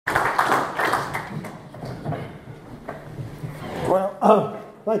Well,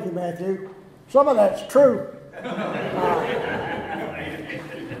 thank you, Matthew. Some of that's true.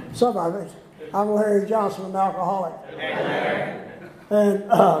 Some of it. I'm Larry Johnson, an alcoholic.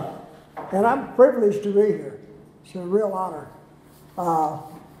 And I'm privileged to be here. It's a real honor.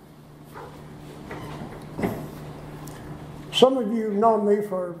 Some of you have known me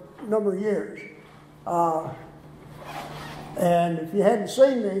for a number of years. And if you hadn't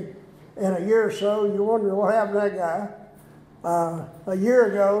seen me in a year or so, you wonder what happened to that guy. A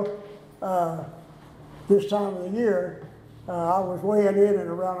year ago, this time of the year, I was weighing in at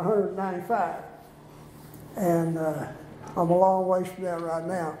around 195. And I'm a long ways from that right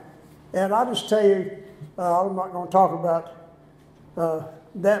now. And I'll just tell you, I'm not going to talk about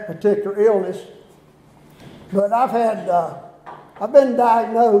that particular illness, but I've been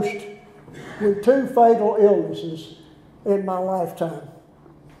diagnosed with 2 fatal illnesses in my lifetime.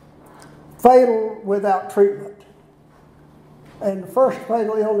 Fatal without treatment. And the first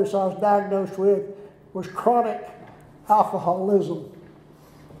fatal illness I was diagnosed with was chronic alcoholism.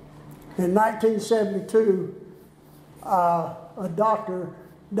 In 1972, a doctor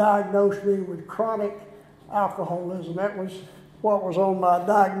diagnosed me with chronic alcoholism. That was what was on my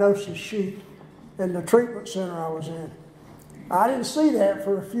diagnosis sheet in the treatment center I was in. I didn't see that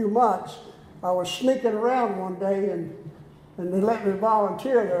for a few months. I was sneaking around one day and they let me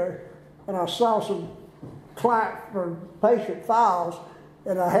volunteer there, and I saw some client or patient files,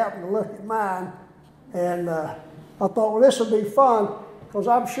 and I happened to look at mine, and I thought, well, this will be fun, because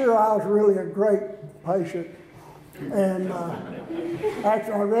I'm sure I was really a great patient. And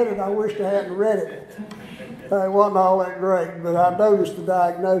after I read it, I wished I hadn't read it. It wasn't all that great, but I noticed the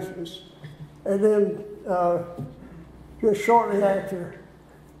diagnosis. And then just shortly after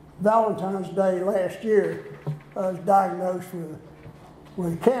Valentine's Day last year, I was diagnosed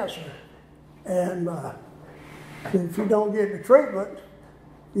with cancer. And if you don't get the treatment,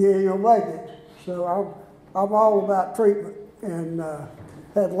 you'll make it. So I'm all about treatment and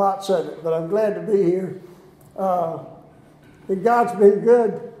had lots of it, but I'm glad to be here. And God's been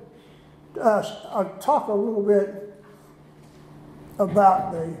good to us. I'll talk a little bit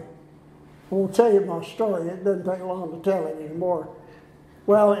about I won't tell you my story. It doesn't take long to tell it anymore.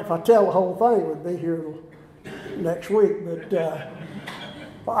 Well, if I tell the whole thing, we'd be here next week,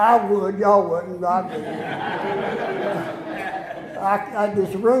 but I would, y'all wouldn't.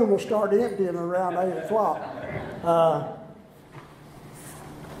 This room will start emptying around 8 o'clock.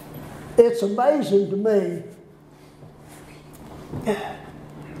 It's amazing to me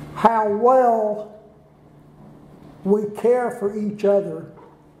how well we care for each other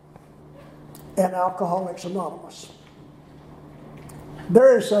in Alcoholics Anonymous.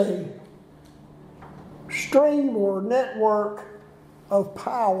 There is a stream or network of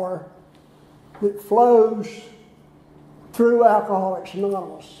power that flows through Alcoholics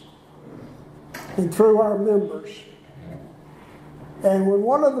Anonymous and through our members. And when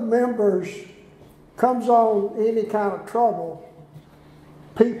one of the members comes on any kind of trouble,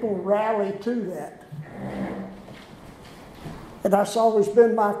 people rally to that. And that's always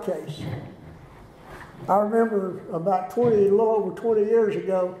been my case. I remember about a little over 20 years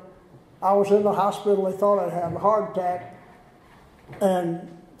ago, I was in the hospital. They thought I'd had a heart attack, and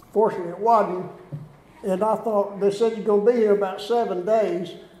fortunately it wasn't. And I thought, they said you're going to be here about 7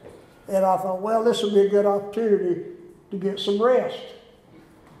 days. And I thought, well, this will be a good opportunity to get some rest.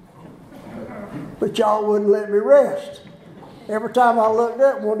 But y'all wouldn't let me rest. Every time I looked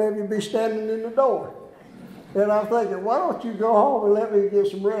up, one of you would be standing in the door. And I'm thinking, why don't you go home and let me get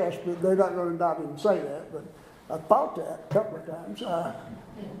some rest? But they're not going to not even say that. But I thought that a couple of times.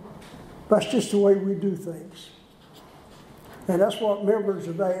 That's just the way we do things. And that's what members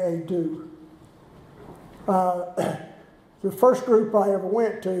of AA do. The first group I ever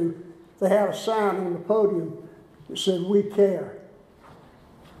went to, they had a sign on the podium that said, "We care."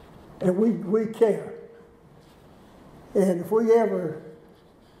 And we care. And if we ever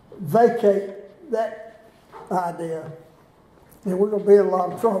vacate that idea, then we're going to be in a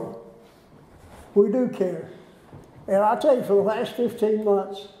lot of trouble. We do care. And I tell you, for the last 15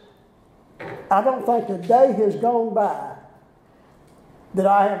 months, I don't think a day has gone by that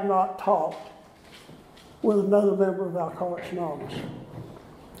I have not talked with another member of Alcoholics Anonymous.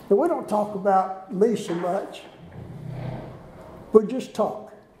 And we don't talk about me so much. We just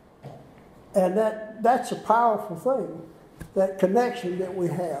talk. And that's a powerful thing, that connection that we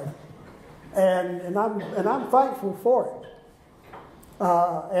have. And I'm thankful for it.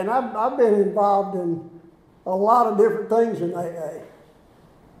 And I've been involved in a lot of different things in AA.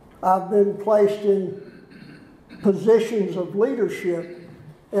 I've been placed in positions of leadership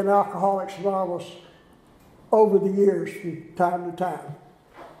in Alcoholics Anonymous over the years from time to time.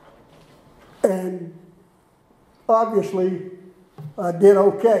 And obviously, I did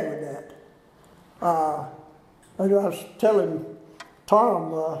okay with that. I was telling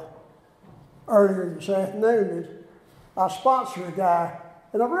Tom earlier this afternoon that I sponsor a guy,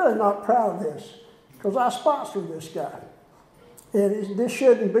 and I'm really not proud of this, because I sponsor this guy. And this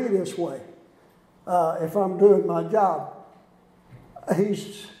shouldn't be this way if I'm doing my job.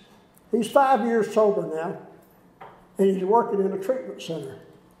 He's 5 years sober now, and he's working in a treatment center.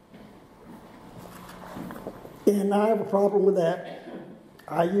 And I have a problem with that.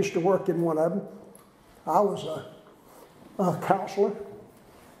 I used to work in one of them. I was a counselor.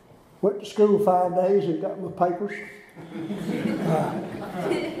 Went to school 5 days and got my papers.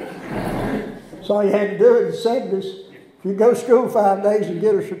 So all you had to do in the 70s. If you go to school 5 days and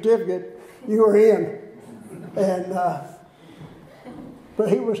get a certificate, you were in. And but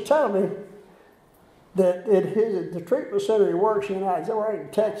he was telling me that the treatment center he works in, right in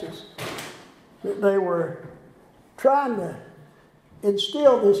Texas, that they were trying to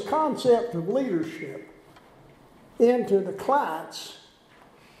instill this concept of leadership into the clients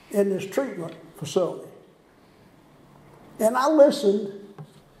in this treatment facility. And I listened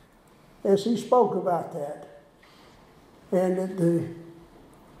as he spoke about that. And that the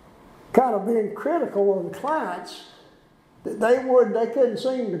kind of being critical of the clients, that they couldn't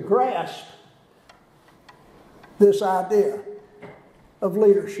seem to grasp this idea of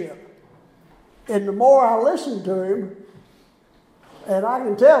leadership. And the more I listened to him, and I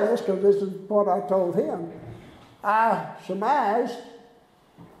can tell this because this is what I told him, I surmised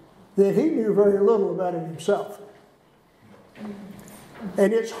that he knew very little about it himself.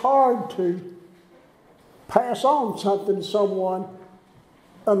 And it's hard to pass on something to someone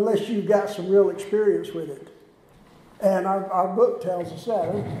unless you've got some real experience with it. And our book tells us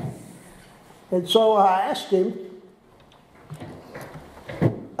that. And so I asked him,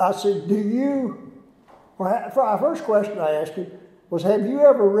 I said, our first question I asked him was, have you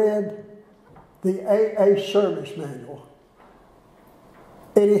ever read the AA service manual?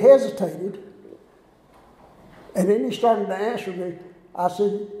 And he hesitated. And then he started to answer me. I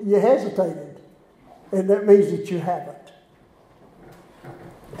said, you hesitated. And that means that you haven't.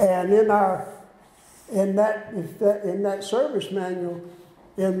 And in that service manual,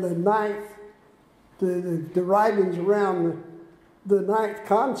 in the ninth, the writings around the ninth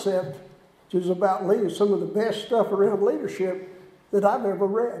concept, which is about leadership, some of the best stuff around leadership that I've ever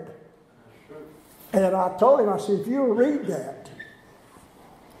read. And I told him, I said, if you read that,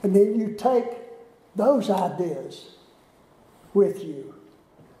 and then you take those ideas with you,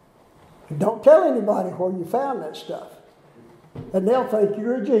 and don't tell anybody where you found that stuff, and they'll think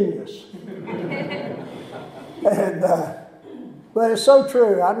you're a genius. But it's so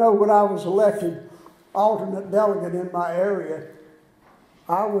true. I know when I was elected alternate delegate in my area,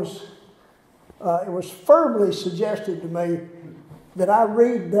 it was firmly suggested to me that I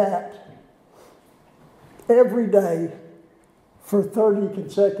read that every day for 30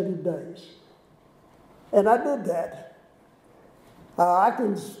 consecutive days. And I did that. I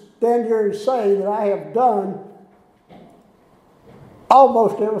can stand here and say that I have done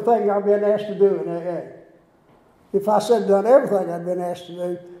almost everything I've been asked to do in AA. If I said done everything I'd been asked to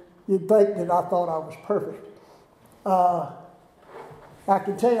do, you'd think that I thought I was perfect. I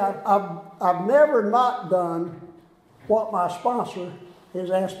can tell you, I've never not done what my sponsor has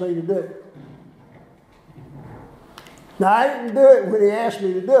asked me to do. Now, I didn't do it when he asked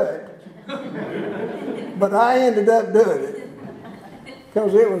me to do it, but I ended up doing it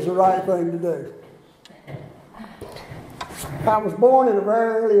because it was the right thing to do. I was born at a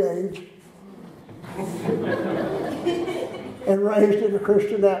very early age and raised in a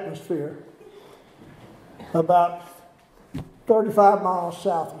Christian atmosphere about 35 miles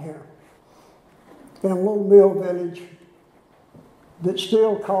south of here in a little mill village that's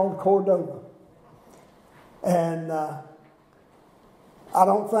still called Cordova. And I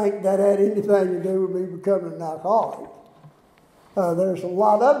don't think that had anything to do with me becoming an alcoholic. There's a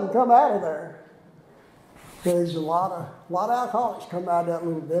lot of them come out of there. There's a lot of alcoholics come out of that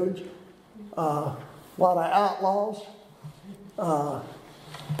little village. A lot of outlaws. A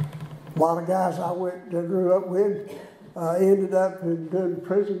lot of guys I grew up with ended up in doing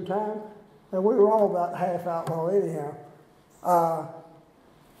prison time. And we were all about half outlaw anyhow.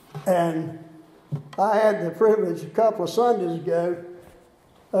 And I had the privilege a couple of Sundays ago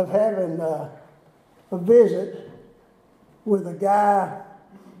of having a visit with a guy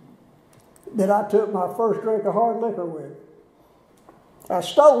that I took my first drink of hard liquor with. I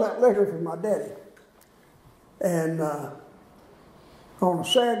stole that liquor from my daddy. And on a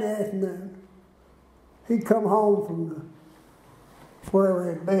Saturday afternoon, he'd come home from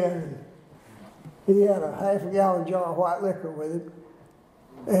wherever he'd been, and he had a half-a-gallon jar of white liquor with him.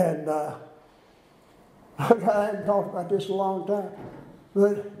 And I hadn't talked about this in a long time,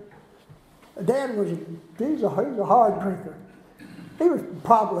 but Dad he was a hard drinker. He was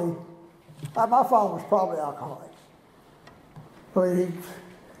probably, my father was probably alcoholic. I mean,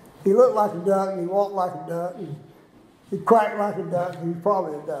 he looked like a duck, and he walked like a duck, and he quacked like a duck, and he was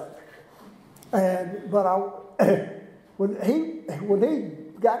probably a duck. But when he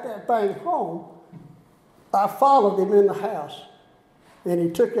got that thing home, I followed him in the house, and he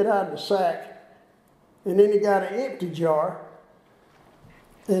took it out of the sack, and then he got an empty jar,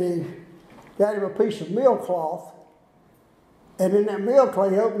 and he got him a piece of meal cloth, and in that meal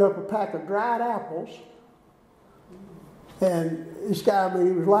cloth he opened up a pack of dried apples, and this guy, I mean,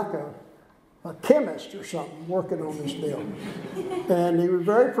 he was like a chemist or something working on this deal. And he was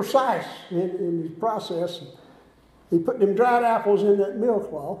very precise in his process. He put them dried apples in that meal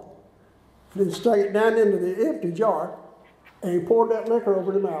cloth, then stuck it down into the empty jar, and he poured that liquor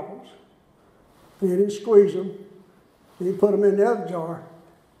over them apples. And he squeezed them, and he put them in the other jar,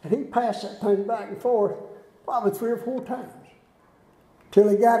 and he passed that thing back and forth probably 3 or 4 times till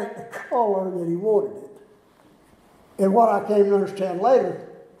he got it the color that he wanted it. And what I came to understand later,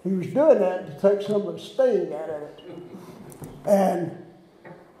 he was doing that to take some of the sting out of it. And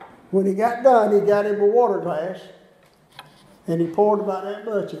when he got done, he got him a water glass, and he poured about that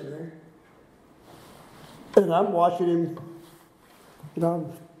much in there. And I'm watching him,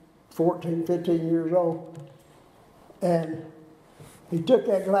 I'm 14, 15 years old, and he took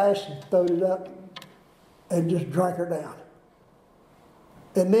that glass and throwed it up and just drank her down.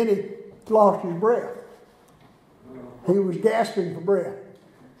 And then he lost his breath. He was gasping for breath.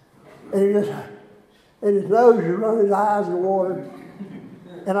 And his nose was running, his eyes were watering.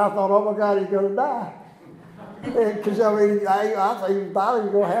 And I thought, oh my God, he's going to die. Because I mean, I thought he was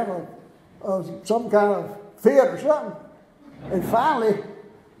going to have some kind of fit or something. And finally,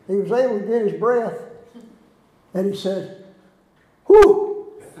 he was able to get his breath. And he said,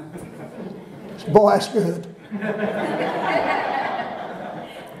 whew, boy, that's good.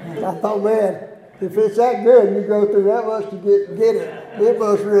 I thought, man, if it's that good, you go through that much to get it. It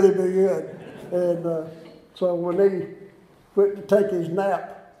must really be good. And so when he went to take his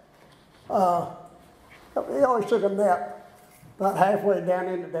nap, he always took a nap about halfway down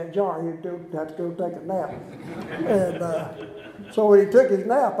into that jar. He'd have to go take a nap. And so when he took his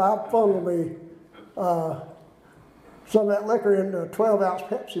nap, I funneled me some of that liquor into a 12-ounce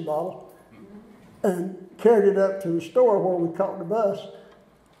Pepsi bottle and carried it up to the store where we caught the bus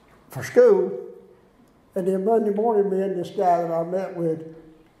for school. And then Monday morning, me and this guy that I met with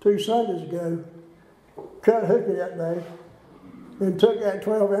 2 Sundays ago cut hooky that day and took that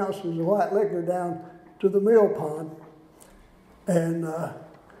 12 ounces of white liquor down to the mill pond. And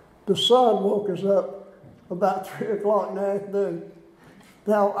the sun woke us up about 3 o'clock in the afternoon.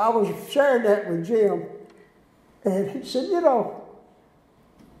 Now, I was sharing that with Jim, and he said,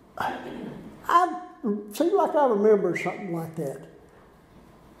 I seem like I remember something like that.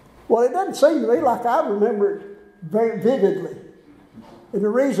 Well, it doesn't seem to me like I remember it very vividly. And the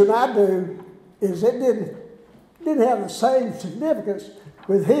reason I do is it didn't have the same significance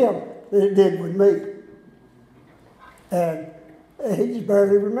with him that it did with me. And he just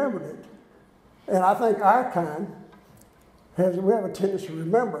barely remembered it. And I think our kind we have a tendency to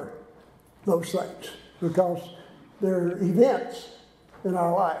remember those things because they're events in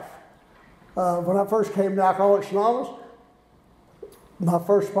our life. When I first came to Alcoholics Anonymous, my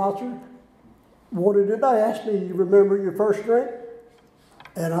first sponsor, what did they ask me, you remember your first drink?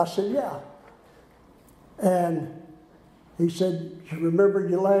 And I said, yeah. And he said, you remember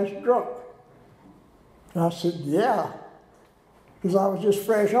your last drunk? And I said, yeah, because I was just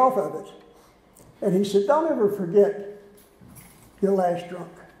fresh off of it. And he said, don't ever forget your last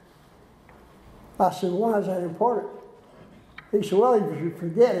drunk. I said, why is that important? He said, well, if you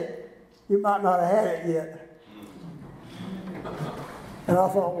forget it, you might not have had it yet. And I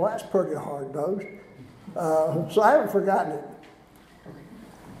thought, well, that's pretty hard-nosed. So I haven't forgotten it.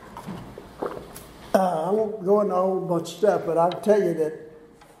 I won't go into a whole bunch of stuff, but I can tell you that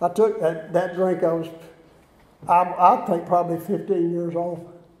I took that drink. I think probably 15 years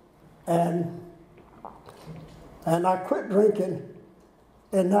old. And I quit drinking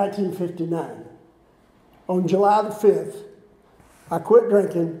in 1959. On July the 5th, I quit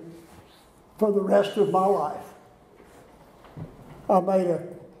drinking for the rest of my life. I made a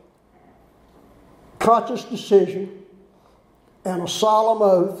conscious decision and a solemn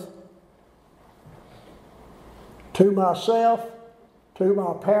oath to myself, to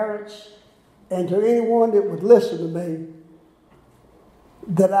my parents, and to anyone that would listen to me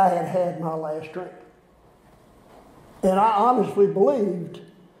that I had had my last drink. And I honestly believed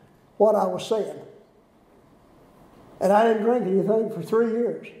what I was saying. And I didn't drink anything for 3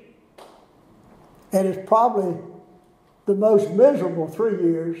 years. And it's probably the most miserable 3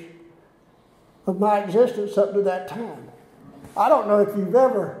 years of my existence up to that time. I don't know if you've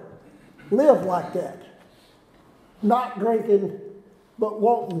ever lived like that. Not drinking, but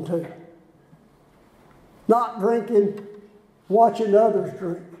wanting to. Not drinking, watching others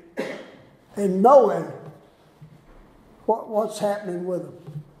drink. And knowing what's happening with them.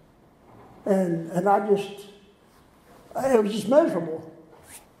 And it was just miserable.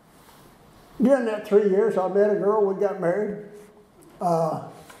 During that 3 years, I met a girl, we got married,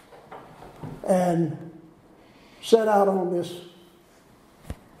 and set out on this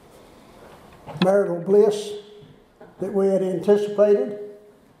marital bliss that we had anticipated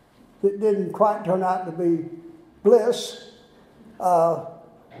that didn't quite turn out to be bliss. I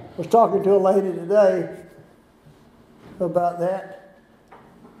was talking to a lady today about that,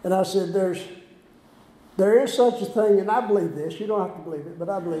 and I said, there is such a thing, and I believe this, you don't have to believe it, but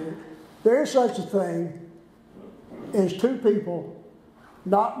I believe it. There is such a thing as two people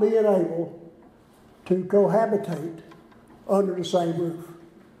not being able to cohabitate under the same roof.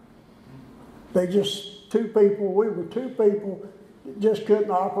 We were two people that just couldn't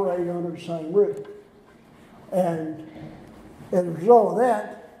operate under the same roof. And as a result of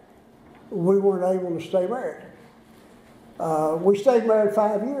that, we weren't able to stay married. We stayed married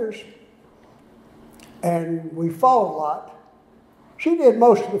 5 years, and we fought a lot. She did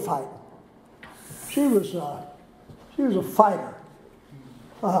most of the fighting. She was a fighter.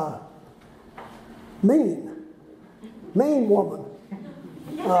 Mean woman.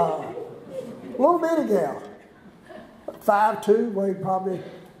 Little bitty gal. 5'2", weighed probably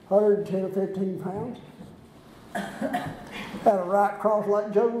 110 or 15 pounds. Had a right cross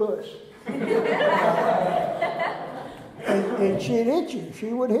like Joe Louis. And she'd hit you. She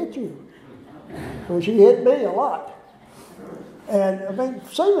would hit you. So she hit me a lot. And I mean,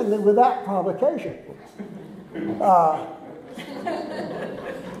 seemingly without provocation. I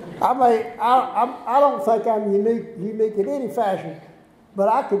don't think I'm unique in any fashion, but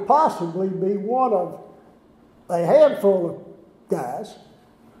I could possibly be one of a handful of guys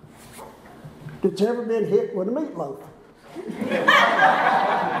that's ever been hit with a meatloaf.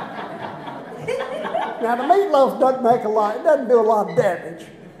 Now the meatloaf doesn't do a lot of damage,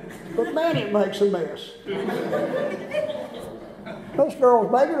 but man, it makes a mess. This girl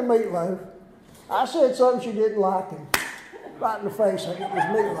was making a meatloaf. I said something she didn't like, and right in the face, I get this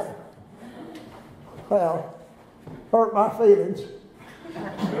meatloaf. Well, hurt my feelings.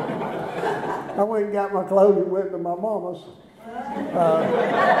 I went and got my clothes and went to my mama's.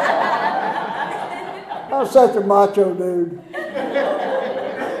 I was such a macho dude.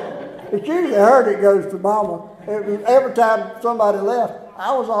 It's usually her that goes to mama. Every time somebody left,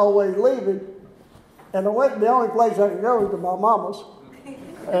 I was always leaving. And the only place I could go was to my mama's.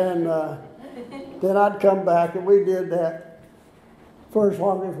 And then I'd come back, and we did that for as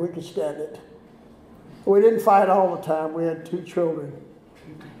long as we could stand it. We didn't fight all the time. We had 2 children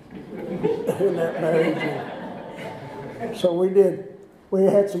in that marriage. So we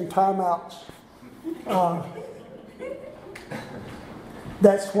had some timeouts.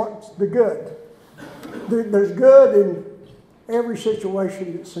 That's what's the good. There's good in every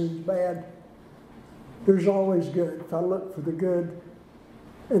situation that seems bad. There's always good. If I look for the good,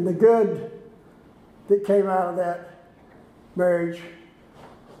 and the good that came out of that marriage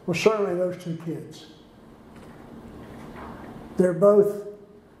was certainly those 2 kids. They're both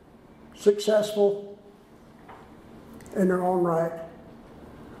successful in their own right.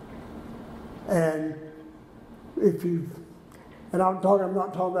 And I'm not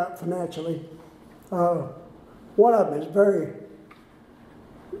talking about financially. One of them is very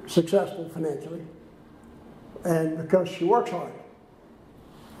successful financially, and because she works hard.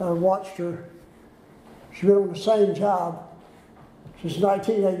 I watched her. She's been on the same job since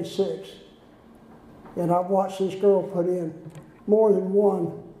 1986, and I've watched this girl put in more than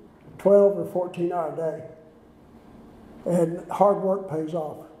one 12 or 14-hour day, and hard work pays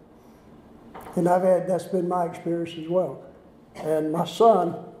off. And that's been my experience as well. And my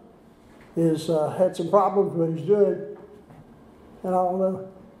son is had some problems, but he's doing, and I don't know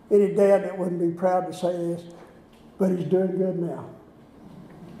any dad that wouldn't be proud to say this, but he's doing good now.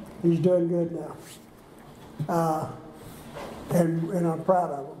 He's doing good now. And I'm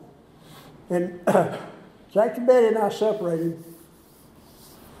proud of him. And so after Betty and I separated,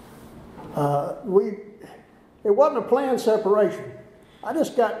 it wasn't a planned separation. I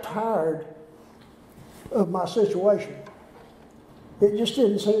just got tired of my situation. It just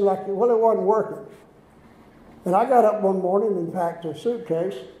didn't seem like, well, it wasn't working. And I got up one morning and packed a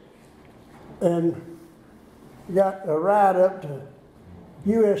suitcase and got a ride up to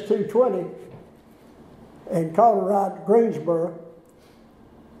US 220 and caught a ride to Greensboro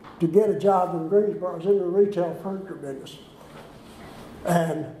to get a job in Greensboro. I was in the retail furniture business.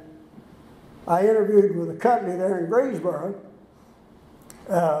 And I interviewed with a company there in Greensboro.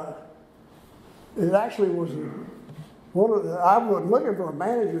 It actually was I wasn't looking for a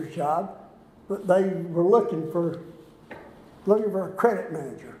manager's job, but they were looking for a credit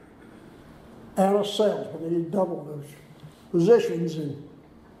manager and a salesman. They needed double those positions,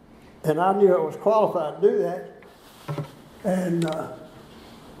 and I knew I was qualified to do that. And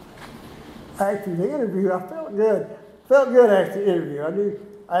after the interview, I felt good. Felt good after the interview. I knew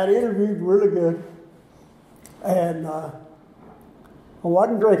I had interviewed really good, and I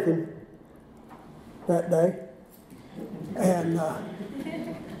wasn't drinking that day. And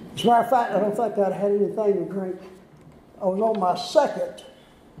as a matter of fact, I don't think I'd had anything to drink. I was on my second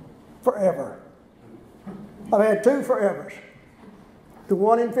forever. I've had two forevers. The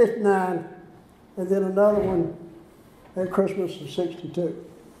one in '59, and then another one at Christmas of '62.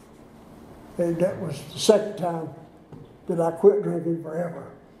 And that was the second time that I quit drinking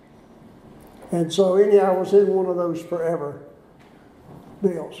forever. And so anyhow, I was in one of those forever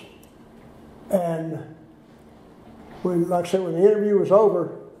deals. And when, like I said, when the interview was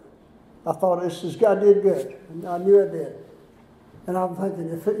over, I thought, I did good. And I knew I did. And I'm thinking,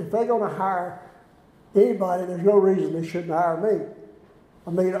 if they're going to hire anybody, there's no reason they shouldn't hire me. I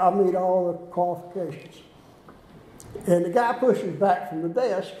meet all the qualifications. And the guy pushes back from the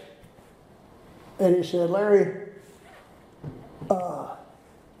desk, and he said, Larry,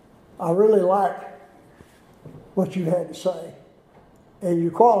 I really like what you had to say, and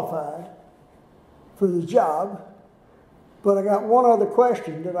you qualified for the job, but I got one other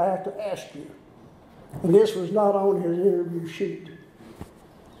question that I have to ask you. And this was not on his interview sheet.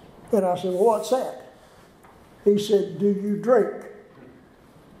 And I said, well, what's that? He said, do you drink?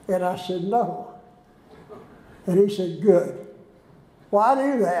 And I said, no. And he said, good. Well, I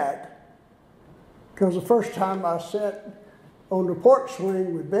knew that because the first time I sat on the porch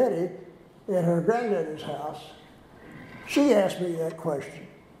swing with Betty at her granddaddy's house, she asked me that question.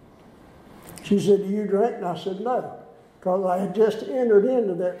 She said, do you drink? And I said, no, because I had just entered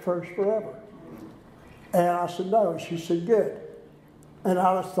into that first forever. And I said, no. She said, good. And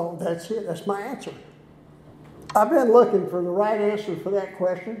I just thought, that's it. That's my answer. I've been looking for the right answer for that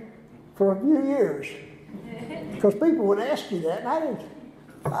question for a few years. Because people would ask you that, and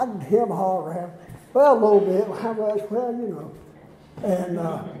I'd hem-haw around. Well, a little bit. How much? Well, you know. And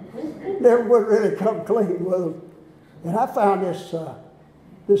never would really come clean with them. And I found this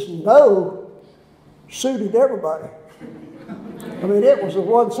no suited everybody. I mean, it was a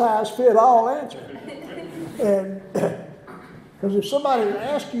one-size-fit-all answer. And because if somebody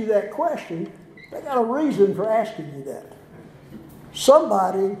asks you that question, they got a reason for asking you that.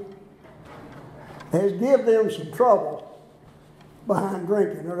 Somebody has given them some trouble behind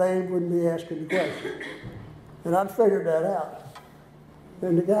drinking, or they wouldn't be asking the question. And I'd figured that out.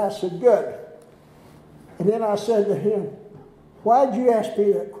 And the guy said, good. And then I said to him, why did you ask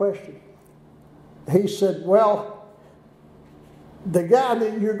me that question? He said, well, the guy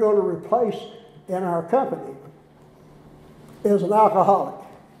that you're going to replace in our company is an alcoholic.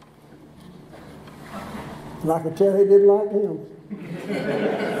 And I could tell he didn't like him.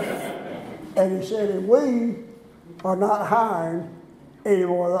 And he said, and we are not hiring any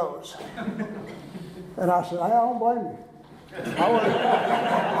more of those. And I said, I don't blame you.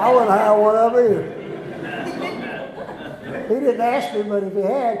 I wouldn't hire one of them either. He didn't ask me, but if he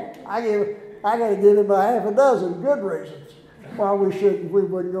had, I got to give him a half a dozen good reasons why we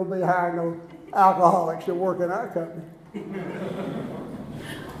wouldn't go be hiring no alcoholics to work in our company.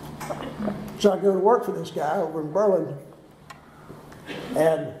 So I go to work for this guy over in Burlington.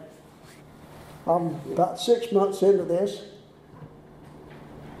 And I'm about 6 months into this.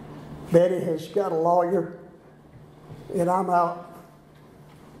 Betty has got a lawyer, and I'm out.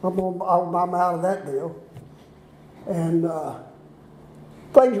 I'm out of that deal. And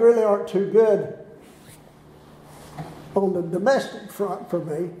things really aren't too good on the domestic front for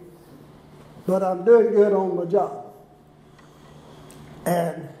me, but I'm doing good on my job.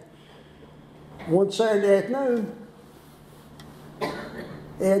 And one Saturday afternoon,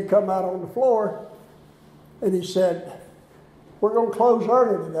 Ed come out on the floor, and he said, we're going to close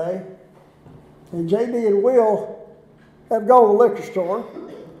early today, and J.D. and Will have gone to the liquor store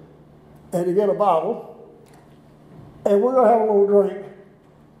and to get a bottle, and we're going to have a little drink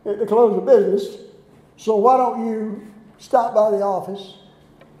at the close of business, So why don't you stop by the office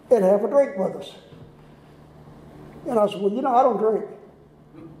and have a drink with us? And I said, well, you know, I don't drink.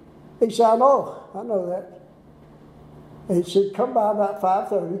 He said, I know that. And he said, come by about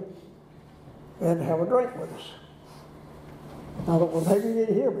 5:30 and have a drink with us. I thought, well, maybe you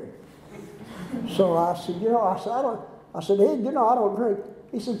didn't hear me. So I said, you know, I said, hey, you know, I don't drink.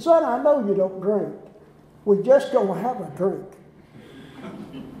 He said, son, I know you don't drink. We just gonna have a drink.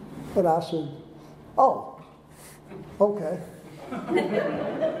 And I said, oh, okay.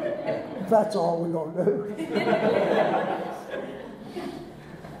 That's all we're gonna do.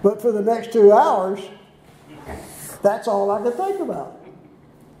 But for the next 2 hours, that's all I could think about.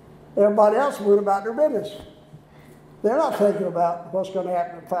 Everybody else went about their business. They're not thinking about what's going to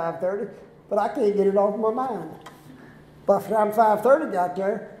happen at 5:30, but I can't get it off my mind. By the time 5:30 got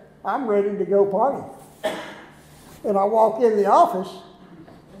there, I'm ready to go party. And I walk in the office,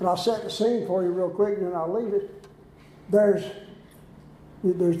 and I'll set the scene for you real quick, and then I'll leave it. There's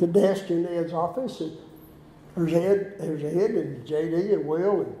the desk in Ed's office, and there's Ed and JD and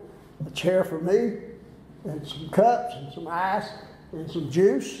Will, and a chair for me, and some cups, and some ice, and some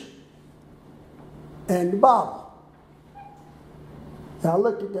juice, and the bottle. Now I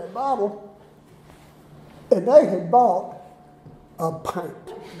looked at that bottle, and they had bought a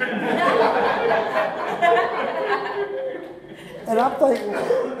pint. And I'm thinking,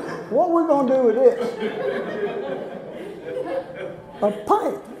 what are we going to do with this? A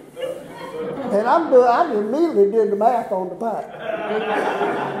pint. And I immediately did the math on the pint.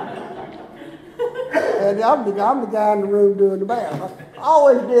 And I'm the guy in the room doing the math. I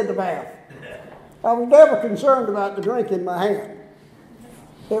always did the math. I was never concerned about the drink in my hand.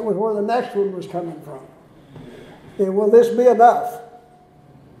 It was where the next one was coming from. And will this be enough?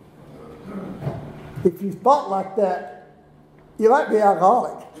 If you thought like that, you might be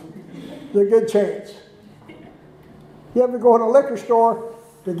alcoholic. There's a good chance. You ever go in a liquor store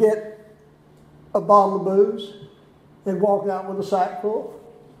to get a bottle of booze and walk out with a sack full?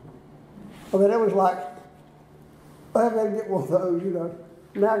 I mean, it was like, I had to get one of those, you know.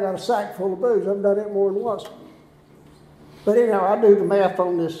 Now I got a sack full of booze. I've done it more than once. But anyhow, I do the math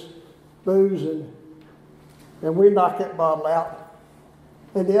on this booze, and we knocked that bottle out.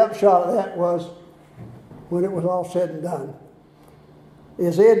 And the upshot of that was, when it was all said and done,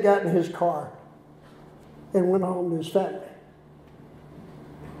 is Ed got in his car and went home to his family.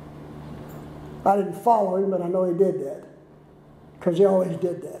 I didn't follow him, but I know he did that, because he always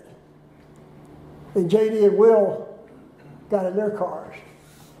did that. And JD and Will got in their cars,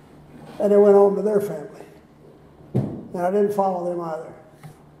 and they went home to their family. And I didn't follow them either.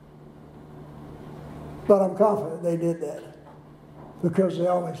 But I'm confident they did that, because they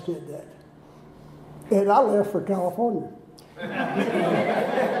always did that. And I left for California.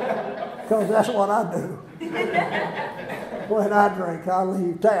 Because that's what I do. When I drink, I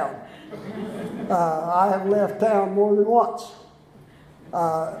leave town. I have left town more than once.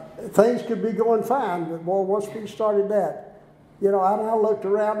 Things could be going fine, but boy, once we started that, you know, I looked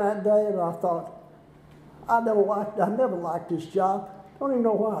around that day and I thought, I never liked this job. I don't even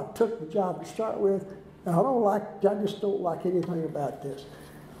know why I took the job to start with. And I just don't like anything about this.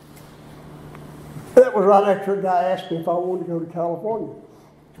 That was right after a guy asked me if I wanted to go to California.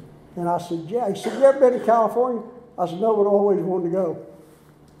 And I said, yeah. He said, you ever been to California? I said, no, but I always wanted to go.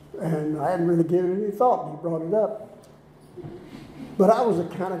 And I hadn't really given it any thought, and he brought it up. But I was the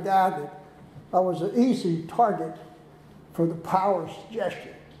kind of guy that I was an easy target for the power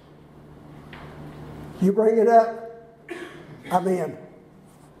suggestion. You bring it up, I'm in.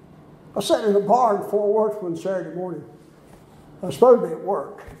 I sat in a bar in Fort Worth one Saturday morning. I was supposed to be at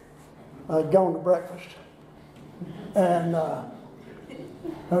work. I'd gone to breakfast. And a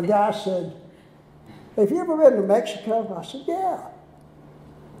guy said, have you ever been to Mexico? I said, yeah.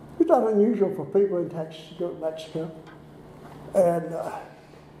 It's not unusual for people in Texas to go to Mexico. And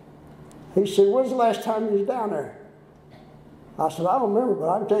he said, when's the last time you was down there? I said, I don't remember, but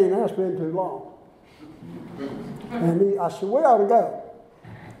I can tell you now it's been too long. And I said, we ought to go.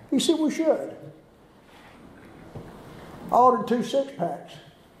 He said, we should. I ordered 2 6-packs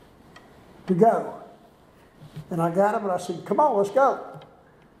to go. And I got them and I said, come on, let's go.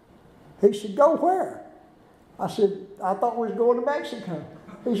 He said, go where? I said, I thought we was going to Mexico.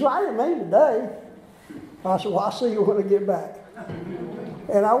 He said, I didn't mean today. I said, well, I'll see you when I get back.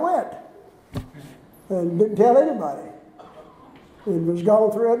 And I went. And didn't tell anybody. And was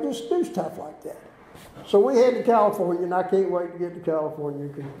going through it, just do stuff like that. So we head to California, and I can't wait to get to California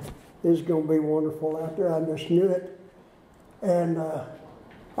because it's going to be wonderful out there. I just knew it. And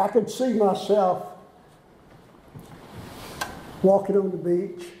I could see myself walking on the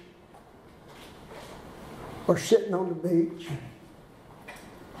beach, or sitting on the beach,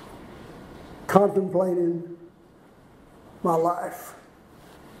 contemplating my life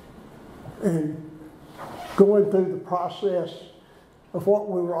and going through the process of what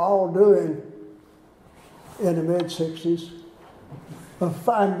we were all doing in the mid-60s of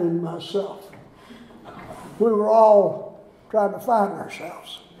finding myself. We were all trying to find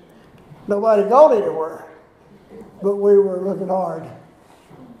ourselves. Nobody going anywhere, but we were looking hard.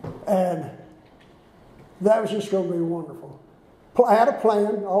 And that was just going to be wonderful. I had a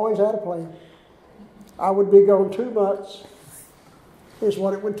plan, always had a plan. I would be gone 2 months, is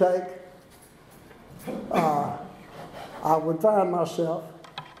what it would take. I would find myself,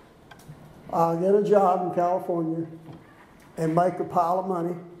 get a job in California and make a pile of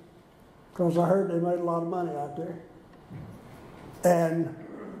money, because I heard they made a lot of money out there. And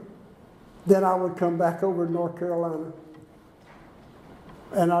then I would come back over to North Carolina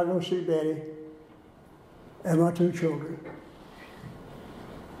and I'd go see Betty and my 2 children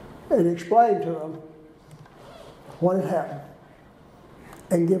and explain to them what had happened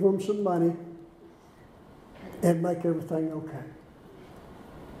and give them some money and make everything okay.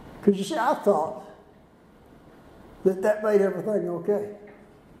 Because you see, I thought that made everything okay.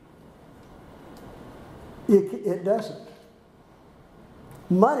 It doesn't.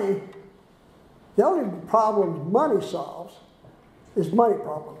 Money, the only problem money solves is money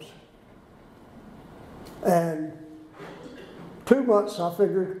problems. And 2 months, I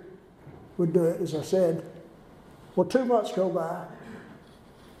figured, would do it, as I said. Well, 2 months go by,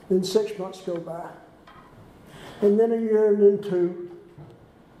 then 6 months go by, and then a year, and then 2.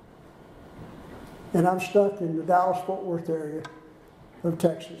 And I'm stuck in the Dallas-Fort Worth area of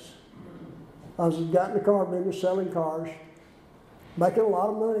Texas. I got in the car business selling cars, making a lot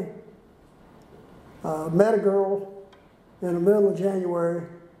of money. Met a girl in the middle of January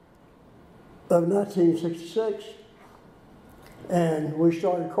of 1966, and we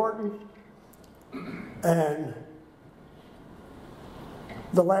started courting. And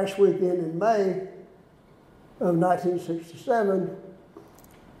the last weekend in May of 1967,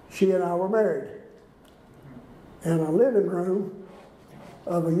 she and I were married in a living room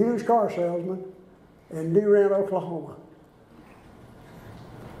of a used car salesman in Durant, Oklahoma.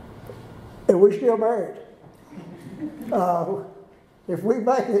 And we're still married. If we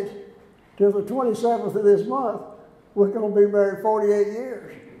make it till the 27th of this month, we're going to be married 48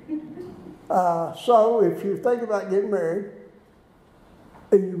 years. So if you think about getting married,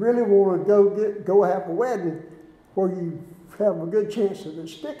 and you really want to go have a wedding where you have a good chance of it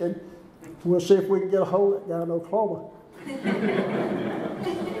sticking, we'll see if we can get a hold of that guy in Oklahoma.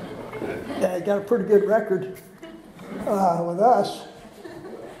 Yeah, he got a pretty good record with us.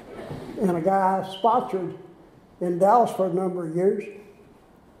 And a guy I sponsored in Dallas for a number of years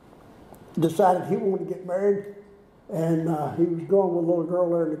decided he wanted to get married, and he was going with a little girl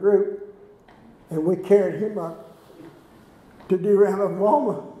there in the group, and we carried him up to Durant,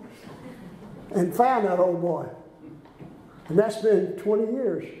 Oklahoma, and found that old boy. And that's been 20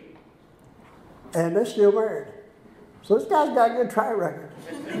 years. And they're still married. So this guy's got a good track record.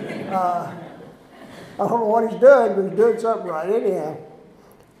 I don't know what he's doing, but he's doing something right. Anyhow,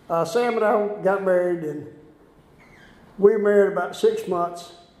 Sam and I got married, and we were married about 6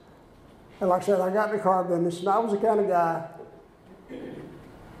 months. And like I said, I got in the car business, and I was the kind of guy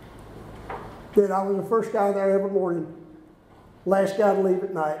that I was the first guy there every morning, last guy to leave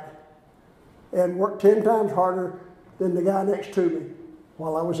at night, and worked 10 times harder than the guy next to me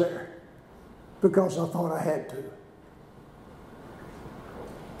while I was there, because I thought I had to.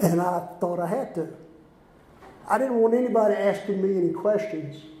 And I thought I had to. I didn't want anybody asking me any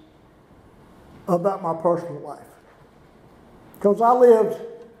questions about my personal life, because I lived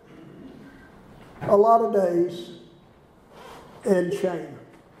a lot of days in shame.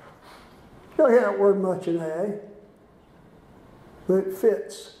 You don't hear that word much in AA, but it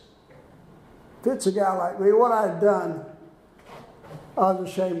fits. Fits a guy like me. What I had done, I was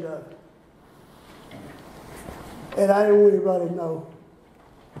ashamed of. And I didn't want anybody to know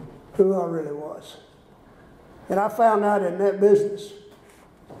who I really was. And I found out in that business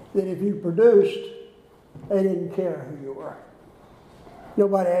that if you produced, they didn't care who you were.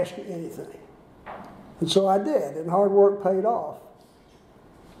 Nobody asked you anything. And so I did, and hard work paid off.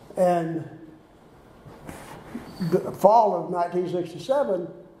 And the fall of 1967,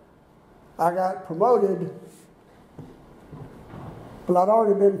 I got promoted. Well, I'd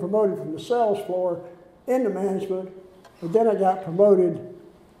already been promoted from the sales floor into management, but then I got promoted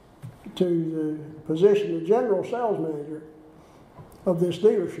to the position of general sales manager of this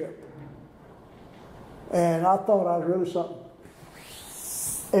dealership. And I thought I was really something.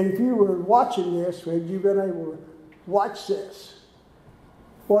 And if you were watching this, had you been able to watch this,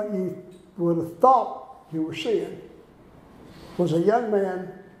 what you would have thought you were seeing was a young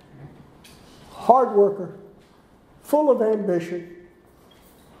man, hard worker, full of ambition,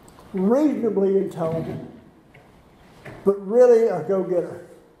 reasonably intelligent, but really a go-getter.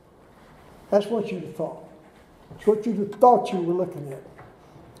 That's what you'd have thought. That's what you'd have thought you were looking at.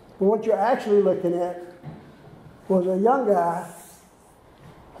 But what you're actually looking at was a young guy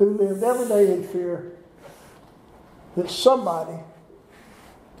who lived every day in fear that somebody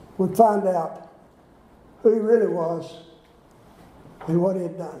would find out who he really was and what he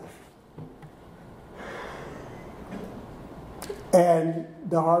had done. And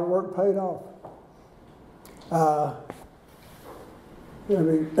the hard work paid off. Let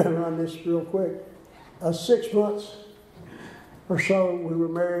me run this real quick. 6 months or so we were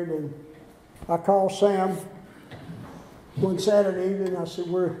married, and I called Sam one Saturday evening. I said,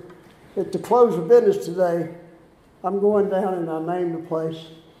 we're at the close of business today. I'm going down, and I named the place,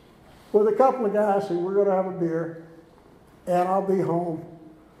 with a couple of guys, and we're going to have a beer, and I'll be home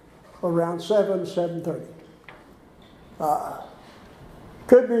around 7:30.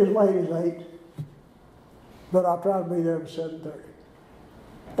 Could be as late as 8, but I'll try to be there at 7:30.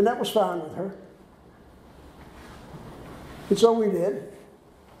 And that was fine with her. And so we did.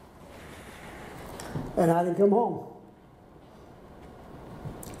 And I didn't come home.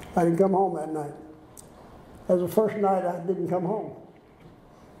 I didn't come home that night. That was the first night I didn't come home.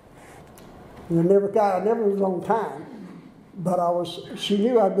 And I never was on time, but she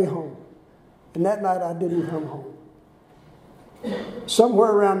knew I'd be home. And that night I didn't come home.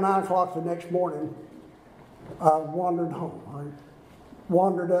 Somewhere around 9 o'clock the next morning, I wandered home. I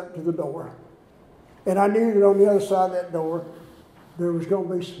wandered up to the door. And I knew that on the other side of that door, there was going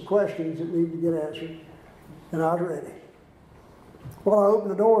to be some questions that needed to get answered. And I was ready. Well, I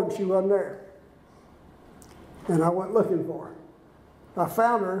opened the door and she wasn't there. And I went looking for her. I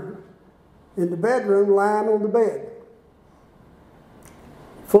found her in the bedroom lying on the bed,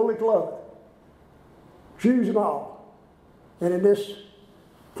 fully clothed, shoes and all. And in this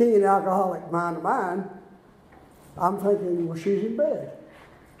keen alcoholic mind of mine, I'm thinking, well, she's in bed.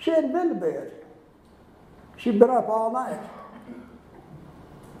 She hadn't been to bed. She'd been up all night.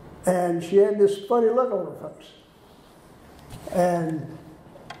 And she had this funny look on her face. And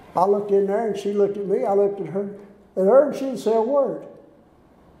I looked in there and she looked at me. I looked at her and she didn't say a word.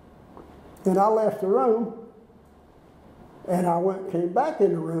 And I left the room and I came back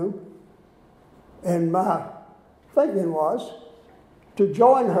in the room, and my thinking was to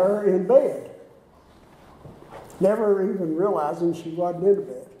join her in bed, never even realizing she wasn't in the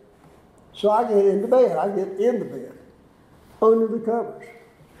bed. So I get into bed. I get in the bed, under the covers.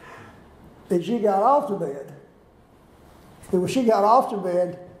 And she got off the bed. And when she got off the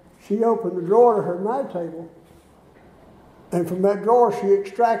bed, she opened the drawer to her night table. And from that drawer, she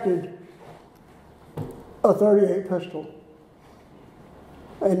extracted a .38 pistol.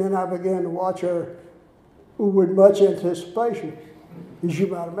 And then I began to watch her with much anticipation, as you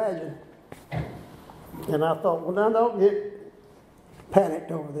might imagine. And I thought, well, now don't get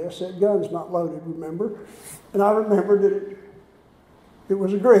panicked over this. That gun's not loaded, remember? And I remembered that it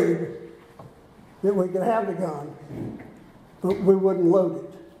was agreed that we could have the gun, but we wouldn't load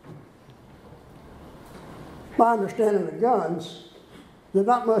it. My understanding of guns, they're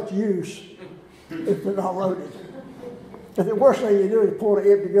not much use if they're not loaded. And the worst thing you do is point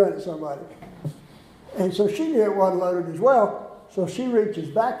an empty gun at somebody. And so she knew it wasn't loaded as well, so she reaches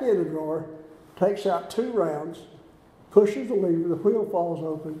back in the drawer, takes out 2 rounds, pushes the lever, the wheel falls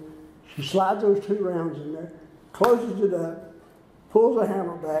open, she slides those 2 rounds in there, closes it up, pulls the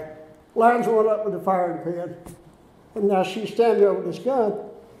hammer back, lines one up with the firing pin, and now she's standing there with this gun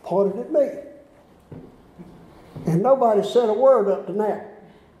pointed at me. And nobody said a word up to now.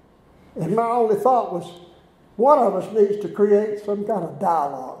 And my only thought was, one of us needs to create some kind of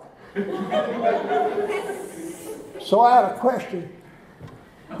dialogue. So I had a question,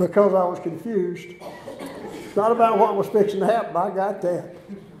 because I was confused. It's not about what was fixing to happen, I got that.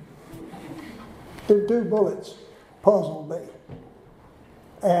 The 2 bullets puzzled me.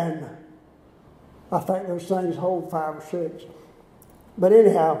 And I think those things hold 5 or 6. But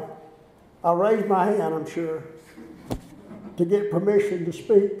anyhow, I raised my hand, I'm sure, to get permission to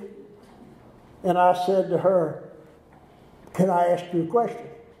speak. And I said to her, can I ask you a question?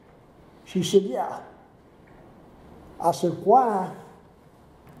 She said, yeah. I said, why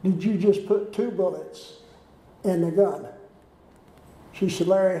did you just put 2 bullets in the gun? She said,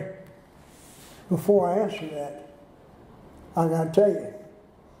 Larry, before I answer that, I got to tell you,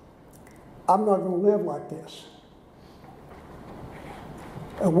 I'm not going to live like this.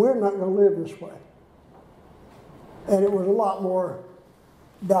 And we're not going to live this way. And it was a lot more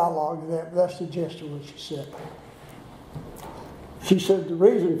dialogue than that, but that's the gist of what she said. She said the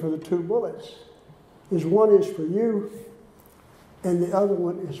reason for the 2 bullets is one is for you and the other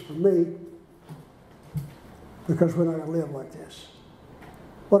one is for me, because we're not going to live like this.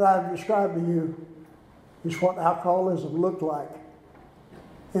 What I've described to you is what alcoholism looked like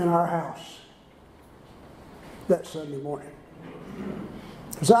in our house that Sunday morning.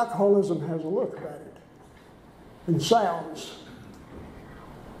 Because alcoholism has a look about it and sounds.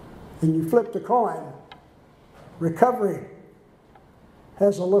 And you flip the coin, recovery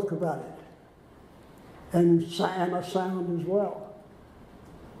has a look about it and a sound as well.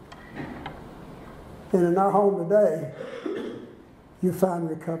 And in our home today, you find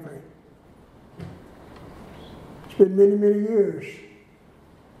recovery. It's been many, many years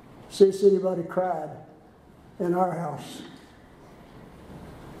since anybody cried in our house.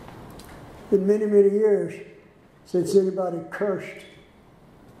 It's been many, many years since anybody cursed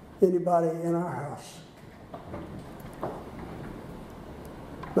anybody in our house.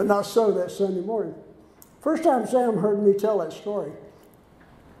 But not so that Sunday morning. First time Sam heard me tell that story,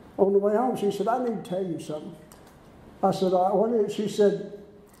 on the way home, she said, I need to tell you something. I said, what is it? She said,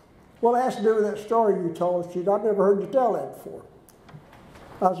 well, it has to do with that story you told us. She said, I've never heard you tell that before.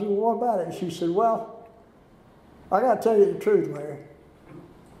 I said, well, what about it? She said, well, I got to tell you the truth, Larry.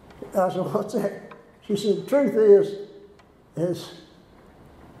 I said, what's that? She said, the truth is,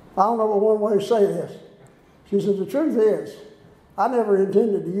 I don't know what one way to say this. She said, the truth is, I never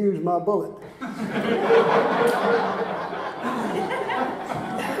intended to use my bullet.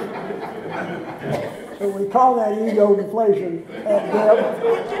 So we call that ego deflation at depth.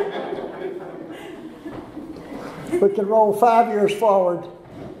 We can roll 5 years forward.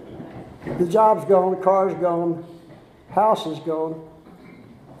 The job's gone, the car's gone, house is gone.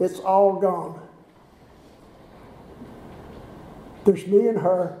 It's all gone. There's me and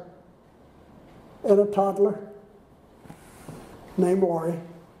her and a toddler named Lori,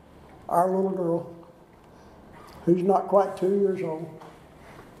 our little girl, who's not quite 2 years old.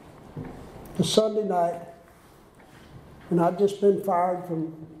 It's Sunday night, and I'd just been fired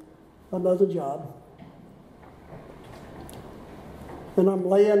from another job. And I'm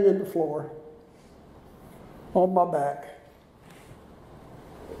laying in the floor on my back.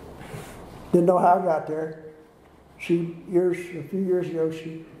 Didn't know how I got there. A few years ago,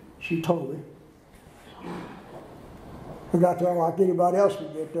 she told me. I got there like anybody else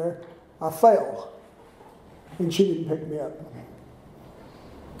would get there. I fell, and she didn't pick me up.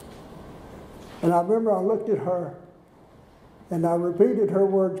 And I remember I looked at her, and I repeated her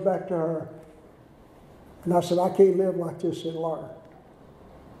words back to her. And I said, I can't live like this any longer.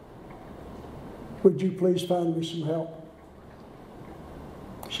 Would you please find me some help?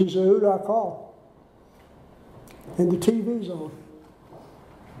 She said, who do I call? And the TV's on.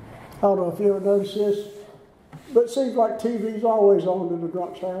 I don't know if you ever noticed this, but it seems like TV's always on in the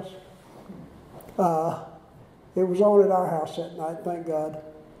drunk's house. It was on at our house that night, thank God.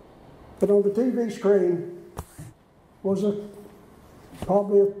 But on the TV screen was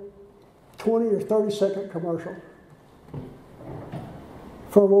probably a 20 or 30-second commercial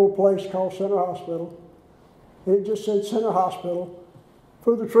for a little place called Center Hospital. And it just said Center Hospital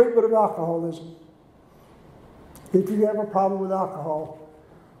for the treatment of alcoholism. If you have a problem with alcohol,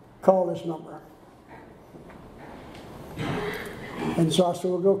 call this number. And so I said,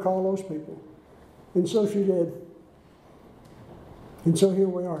 well, go call those people. And so she did. And so here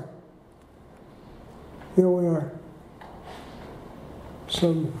we are. Here we are.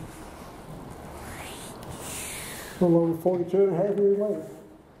 Some a little over 42 and a half years later.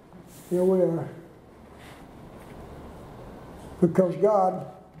 Here we are. Because God,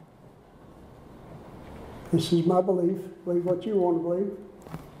 this is my belief, believe what you want to believe,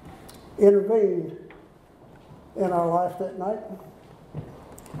 intervened in our life that night.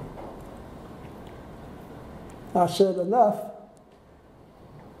 I said enough,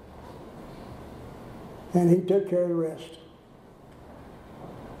 and he took care of the rest.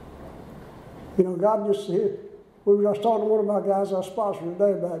 You know, God just, I was talking to one of my guys I sponsored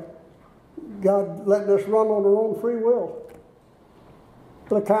today about God letting us run on our own free will.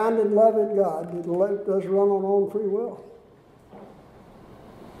 But a kind and loving God that let us run on our own free will.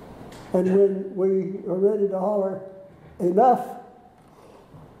 And when we are ready to holler, enough,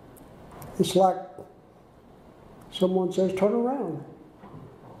 it's like someone says, turn around.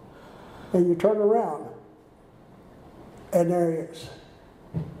 And you turn around, and there he is.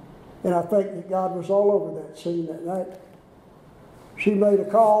 And I think that God was all over that scene that night. She made a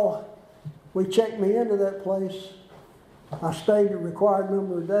call. We checked me into that place. I stayed a required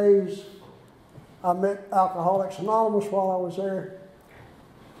number of days. I met Alcoholics Anonymous while I was there.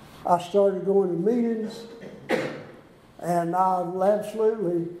 I started going to meetings, and I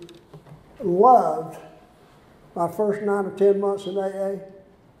absolutely loved my first 9 or 10 months in AA.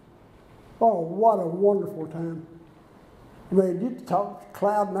 Oh, what a wonderful time. I mean, you talk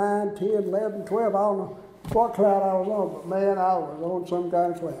cloud 9, 10, 11, 12, I don't know what cloud I was on, but man, I was on some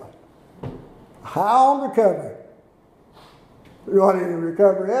kind of cloud. High on recovery. It wasn't any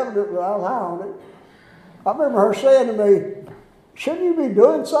recovery evident, but I was high on it. I remember her saying to me, shouldn't you be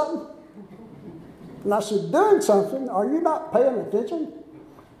doing something? And I said, doing something? Are you not paying attention?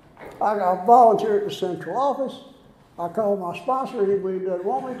 I volunteer at the central office. I call my sponsor if he doesn't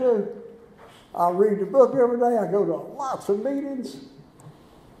want me to. I read the book every day. I go to lots of meetings.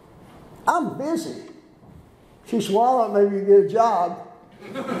 I'm busy. She said, well, I thought maybe you get a job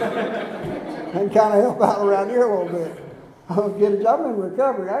and kind of help out around here a little bit. I'll get a job. I'm in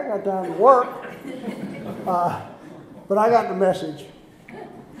recovery. I ain't got time to work. But I got the message.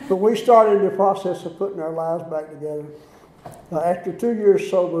 But we started the process of putting our lives back together. After 2 years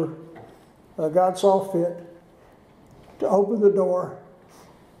sober, God saw fit to open the door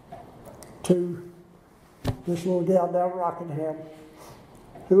to this little gal down in Rockingham,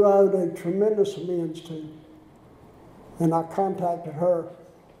 who I owed a tremendous amends to. And I contacted her,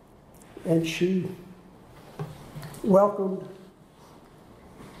 and she welcomed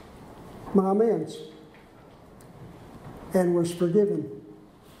my amends and was forgiven.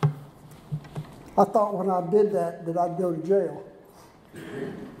 I thought when I did that I'd go to jail.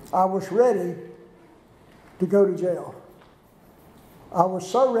 I was ready to go to jail. I was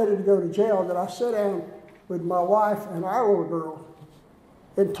so ready to go to jail that I sat down with my wife and our little girl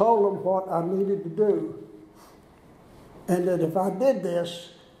and told them what I needed to do, and that if I did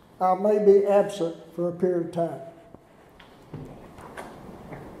this, I may be absent for a period of time.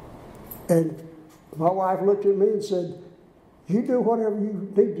 And my wife looked at me and said, you do whatever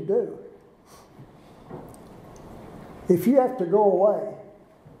you need to do. If you have to go away,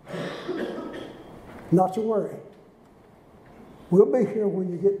 not to worry. We'll be here when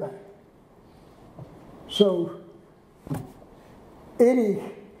you get back. So, any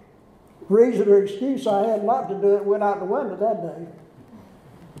reason or excuse I had not to do it went out the window that day.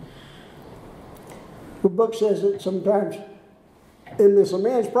 The book says that sometimes in this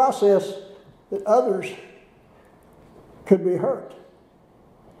amends process that others could be hurt.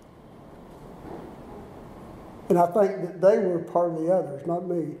 And I think that they were part of the others, not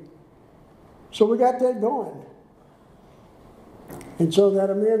me. So we got that going. And so that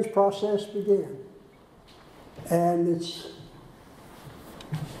amends process began. And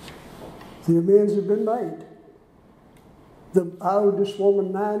the amends have been made. I owed this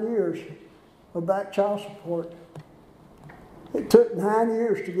woman 9 years of back child support. It took 9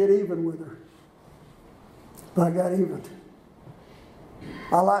 years to get even with her. But I got even.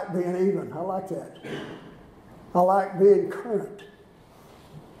 I like being even. I like that. I like being current.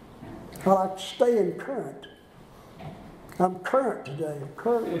 I like staying current. I'm current today. I'm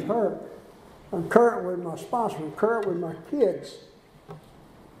current with her. I'm current with my sponsor. I'm current with my kids.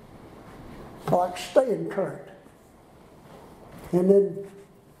 I like staying current. And then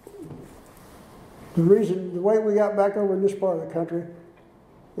the way we got back over in this part of the country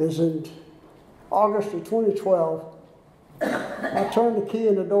is in August of 2012, I turned the key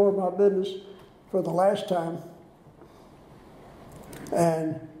in the door of my business for the last time.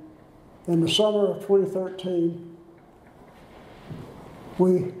 And in the summer of 2013,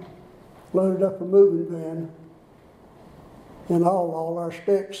 we loaded up a moving van and all our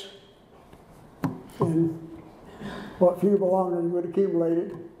sticks and what few belongings we'd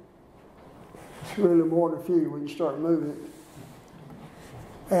accumulated. It's really more than a few when you start moving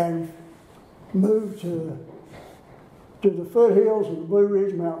it. And moved to the foothills of the Blue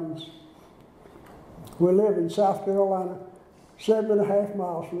Ridge Mountains. We live in South Carolina, 7.5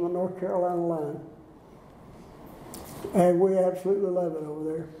 miles from the North Carolina line. And we absolutely love it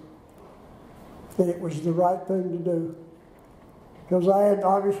over there. And it was the right thing to do. Because I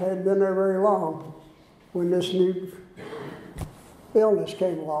obviously hadn't been there very long when this new illness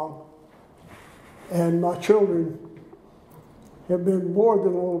came along. And my children have been more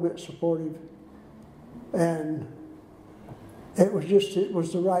than a little bit supportive. And it was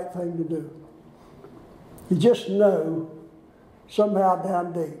the right thing to do. You just know somehow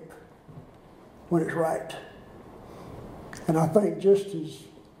down deep when it's right. And I think just as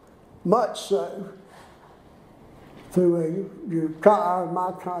much so through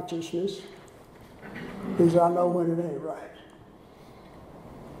my consciousness is I know when it ain't right.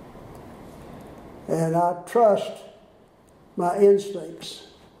 And I trust my instincts.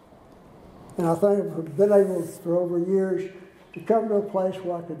 And I think I've been able for over years to come to a place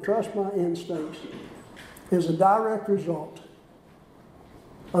where I can trust my instincts is a direct result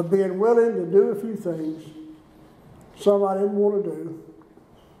of being willing to do a few things some I didn't want to do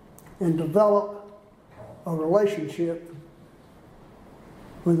and develop a relationship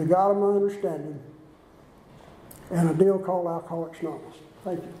with the God of my understanding and a deal called Alcoholics Anonymous.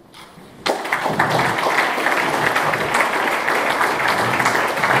 Thank you.